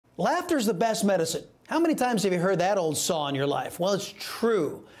Laughter's the best medicine. How many times have you heard that old saw in your life? Well, it's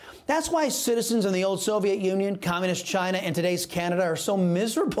true. That's why citizens in the old Soviet Union, communist China, and today's Canada are so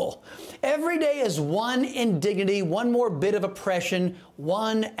miserable. Every day is one indignity, one more bit of oppression,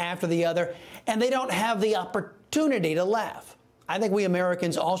 one after the other, and they don't have the opportunity to laugh. I think we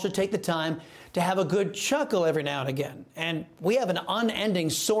Americans all should take the time to have a good chuckle every now and again. And we have an unending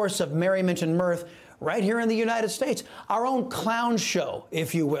source of merriment and mirth right here in the United States, our own clown show,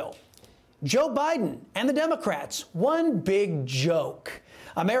 if you will. Joe Biden and the Democrats, one big joke.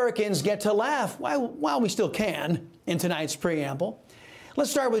 Americans get to laugh while we still can in tonight's preamble.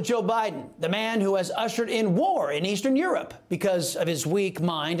 Let's start with Joe Biden, the man who has ushered in war in Eastern Europe because of his weak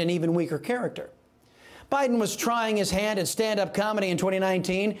mind and even weaker character. Biden was trying his hand at stand-up comedy in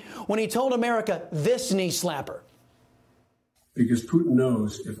 2019 when he told America this knee slapper. Because Putin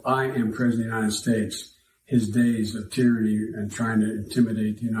knows if I am president of the United States, his days of tyranny and trying to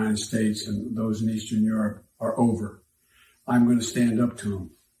intimidate the United States and those in Eastern Europe are over. I'm going to stand up to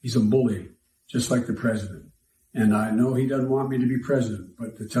him. He's a bully, just like the president. And I know he doesn't want me to be president,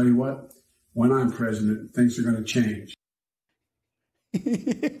 but to tell you what, when I'm president, things are going to change.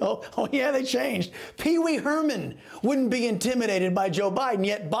 oh, yeah, they changed. Pee Wee Herman wouldn't be intimidated by Joe Biden,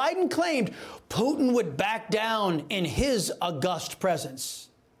 yet Biden claimed Putin would back down in his august presence.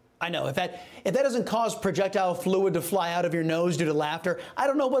 I know, if that doesn't cause projectile fluid to fly out of your nose due to laughter, I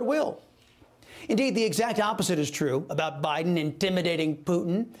don't know what will. Indeed, the exact opposite is true about Biden intimidating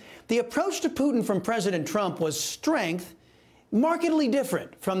Putin. The approach to Putin from President Trump was strength, markedly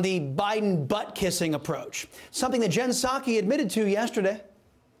different from the Biden butt-kissing approach, something that Jen Psaki admitted to yesterday.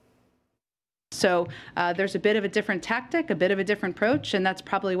 So there's a bit of a different tactic, a bit of a different approach, and that's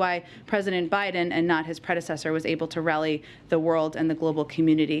probably why President Biden and not his predecessor was able to rally the world and the global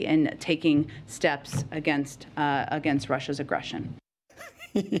community in taking steps against Russia's aggression.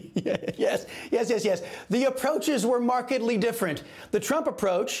 Yes. The approaches were markedly different. The Trump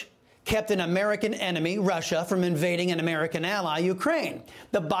approach kept an American enemy, Russia, from invading an American ally, Ukraine.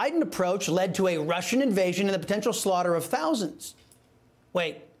 The Biden approach led to a Russian invasion and the potential slaughter of thousands.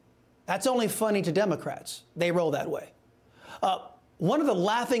 Wait, that's only funny to Democrats. They roll that way. One of the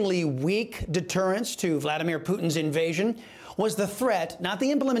laughingly weak deterrents to Vladimir Putin's invasion was the threat, not the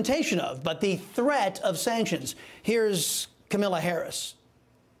implementation of, but the threat of sanctions. Here's Kamala Harris.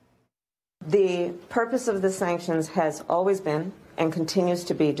 The purpose of the sanctions has always been and continues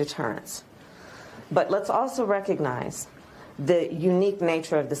to be deterrence. But let's also recognize the unique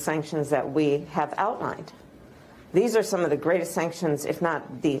nature of the sanctions that we have outlined. These are some of the greatest sanctions, if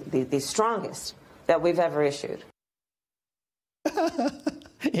not the strongest, that we've ever issued.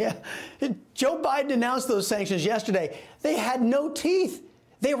 Yeah, Joe Biden announced those sanctions yesterday. They had no teeth.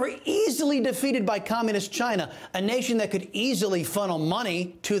 They were easily defeated by communist China, a nation that could easily funnel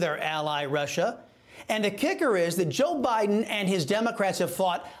money to their ally, Russia. And the kicker is that Joe Biden and his Democrats have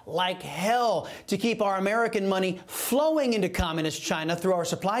fought like hell to keep our American money flowing into communist China through our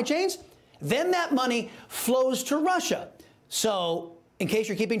supply chains. Then that money flows to Russia. So, in case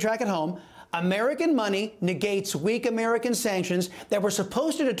you're keeping track at home, American money negates weak American sanctions that were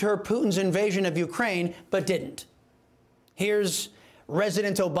supposed to deter Putin's invasion of Ukraine, but didn't. Here's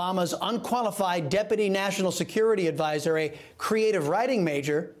President Obama's unqualified Deputy National Security Advisor, a creative writing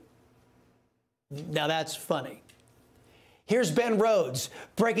major. Now that's funny. Here's Ben Rhodes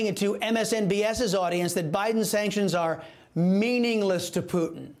breaking it to MSNBS's audience that Biden's sanctions are meaningless to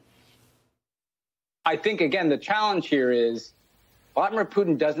Putin. I think, again, the challenge here is Vladimir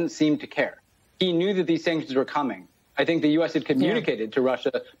Putin doesn't seem to care. He knew that these sanctions were coming. I think the U.S. had communicated to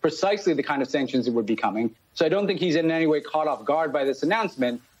Russia precisely the kind of sanctions that would be coming. So I don't think he's in any way caught off guard by this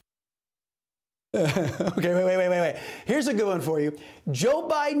announcement. Okay, wait. Here's a good one for you. Joe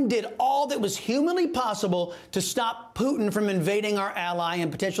Biden did all that was humanly possible to stop Putin from invading our ally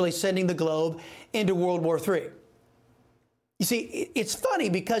and potentially sending the globe into World War III. You see, it's funny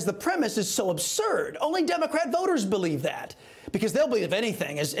because the premise is so absurd. Only Democrat voters believe that because they'll believe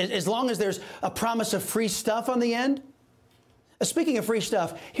anything as long as there's a promise of free stuff on the end. Speaking of free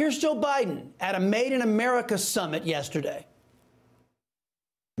stuff, here's Joe Biden at a Made in America summit yesterday.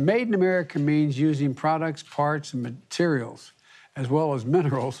 Made in America means using products, parts, and materials, as well as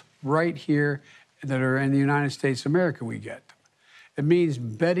minerals, right here that are in the United States of America we get them. It means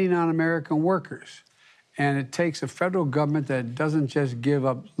betting on American workers. And it takes a federal government that doesn't just give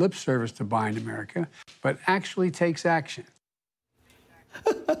up lip service to buying America, but actually takes action.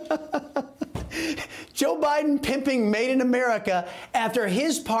 Joe Biden pimping Made in America after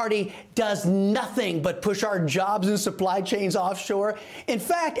his party does nothing but push our jobs and supply chains offshore. In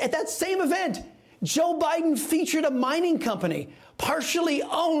fact, at that same event, Joe Biden featured a mining company partially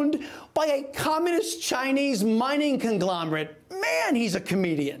owned by a communist Chinese mining conglomerate. Man, he's a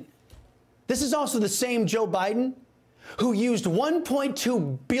comedian. This is also the same Joe Biden who used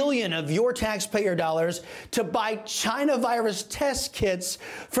 $1.2 billion of your taxpayer dollars to buy China virus test kits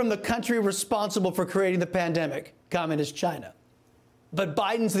from the country responsible for creating the pandemic, communist China. But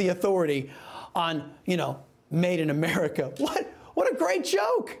Biden's the authority on, made in America. What a great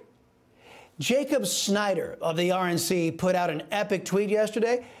joke. Jacob Snyder of the RNC put out an epic tweet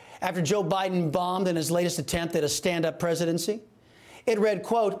yesterday after Joe Biden bombed in his latest attempt at a stand-up presidency. It read,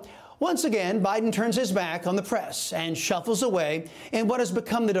 quote, "Once again, Biden turns his back on the press and shuffles away in what has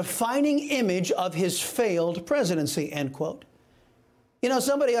become the defining image of his failed presidency," end quote.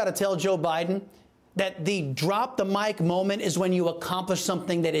 Somebody ought to tell Joe Biden that the drop the mic moment is when you accomplish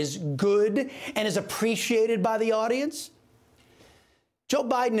something that is good and is appreciated by the audience. Joe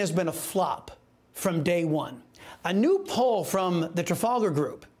Biden has been a flop from day one. A new poll from the Trafalgar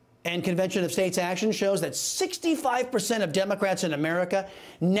Group and Convention of States Action shows that 65% of Democrats in America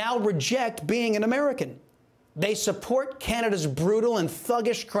now reject being an American. They support Canada's brutal and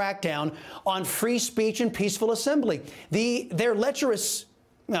thuggish crackdown on free speech and peaceful assembly. They're lecherous,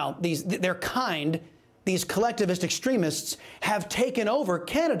 these collectivist extremists have taken over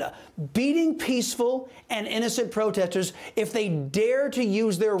Canada, beating peaceful and innocent protesters if they dare to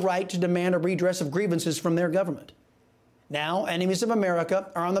use their right to demand a redress of grievances from their government. Now, enemies of America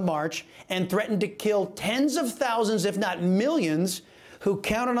are on the march and threaten to kill tens of thousands, if not millions, who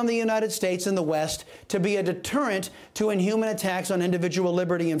counted on the United States and the West to be a deterrent to inhuman attacks on individual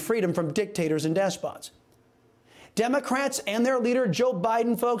liberty and freedom from dictators and despots. Democrats and their leader, Joe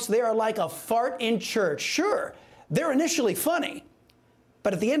Biden, folks, they are like a fart in church. Sure, they're initially funny,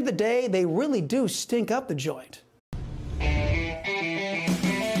 but at the end of the day, they really do stink up the joint.